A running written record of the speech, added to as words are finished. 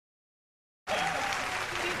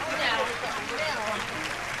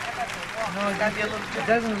No, it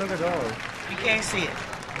doesn't look at all. You can't see it.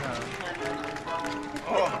 No.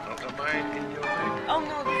 Oh, am I in your way? Oh,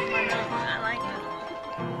 no, this is my nose. I like it.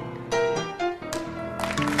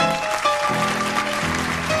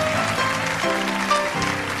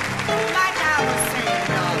 Like I was saying,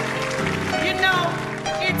 y'all, you know,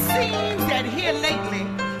 it seems that here lately,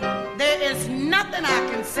 there is nothing I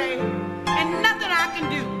can say and nothing I can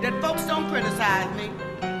do that folks don't criticize me.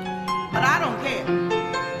 But I don't care,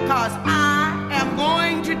 because I am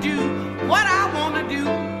going to do what I want to do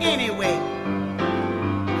anyway.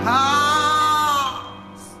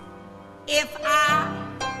 Cause if I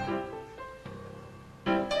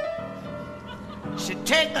should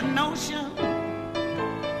take the notion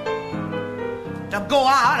to go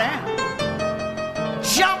out and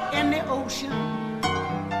jump in the ocean,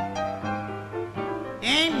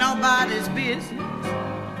 ain't nobody's business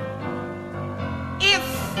if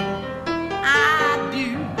I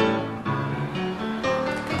do.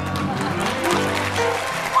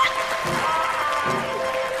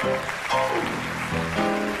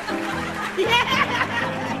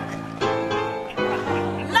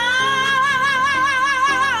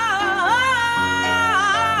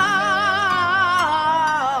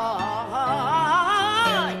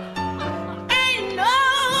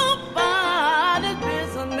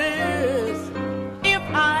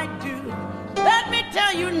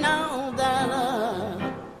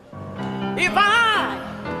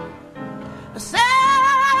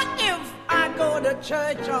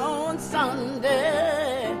 Church on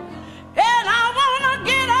Sunday, and I wanna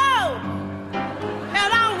get out,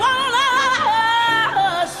 and I wanna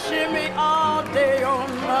shimmy all day on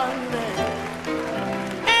Monday.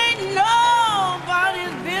 Ain't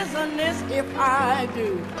nobody's business if I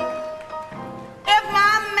do. If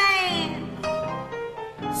my man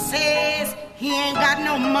says he ain't got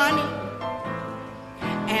no money,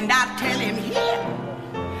 and I tell him, here,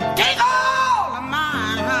 take all of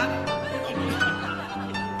mine, honey.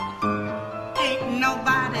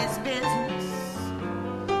 Nobody's business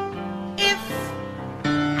if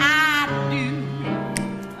I do.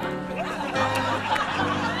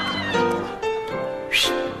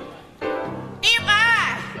 If I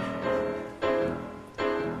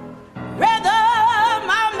rather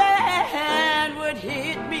my man would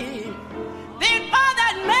hit me than for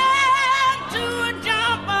that man to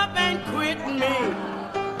jump up and quit me.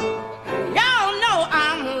 Y'all know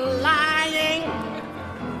I'm lying.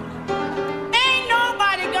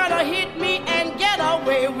 Hit me and get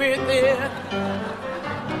away with it.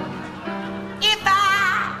 If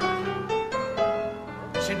I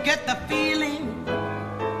should get the feeling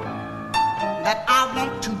that I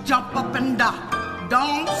want to jump up and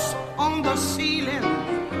dance on the ceiling,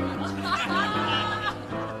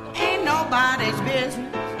 ain't nobody's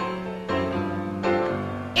business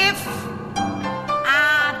if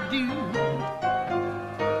I do.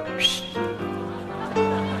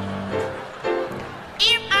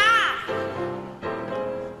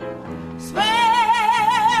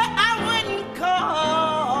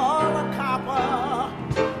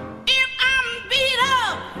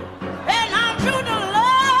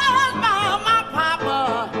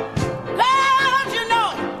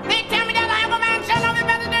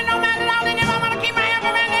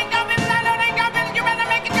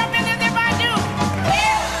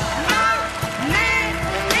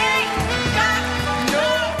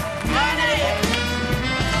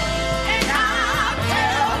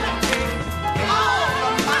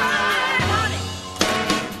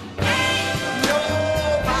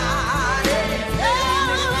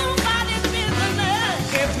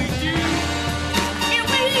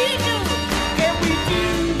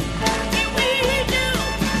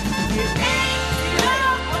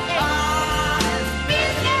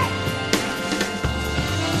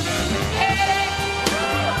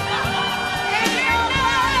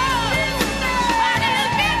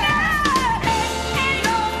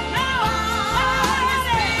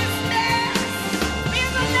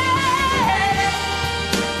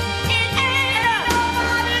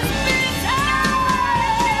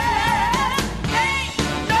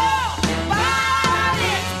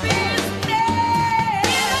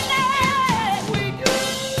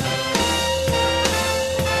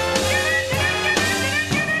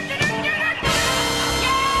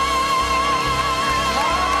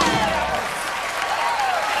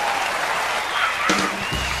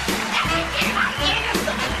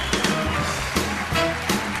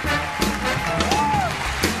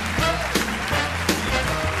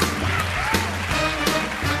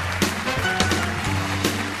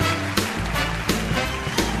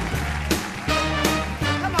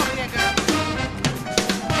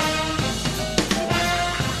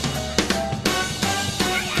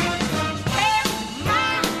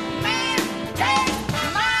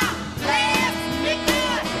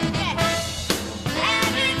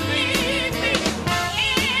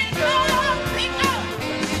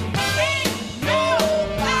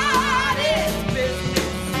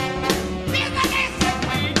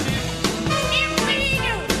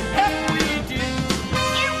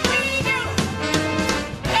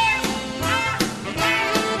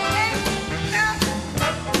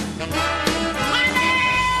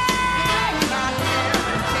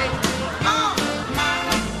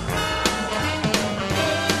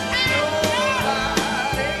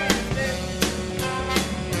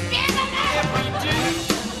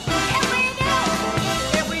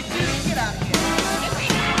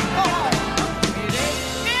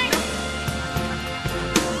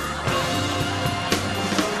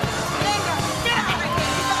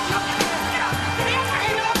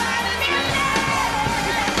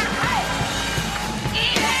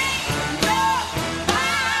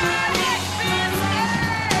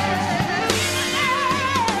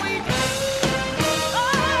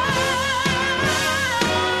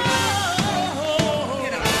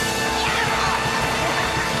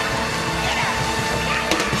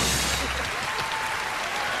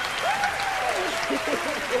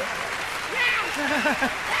 That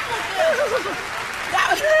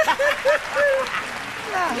was good.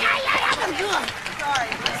 Sorry.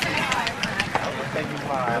 I'm gonna take you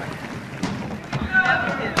 5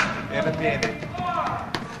 in a minute.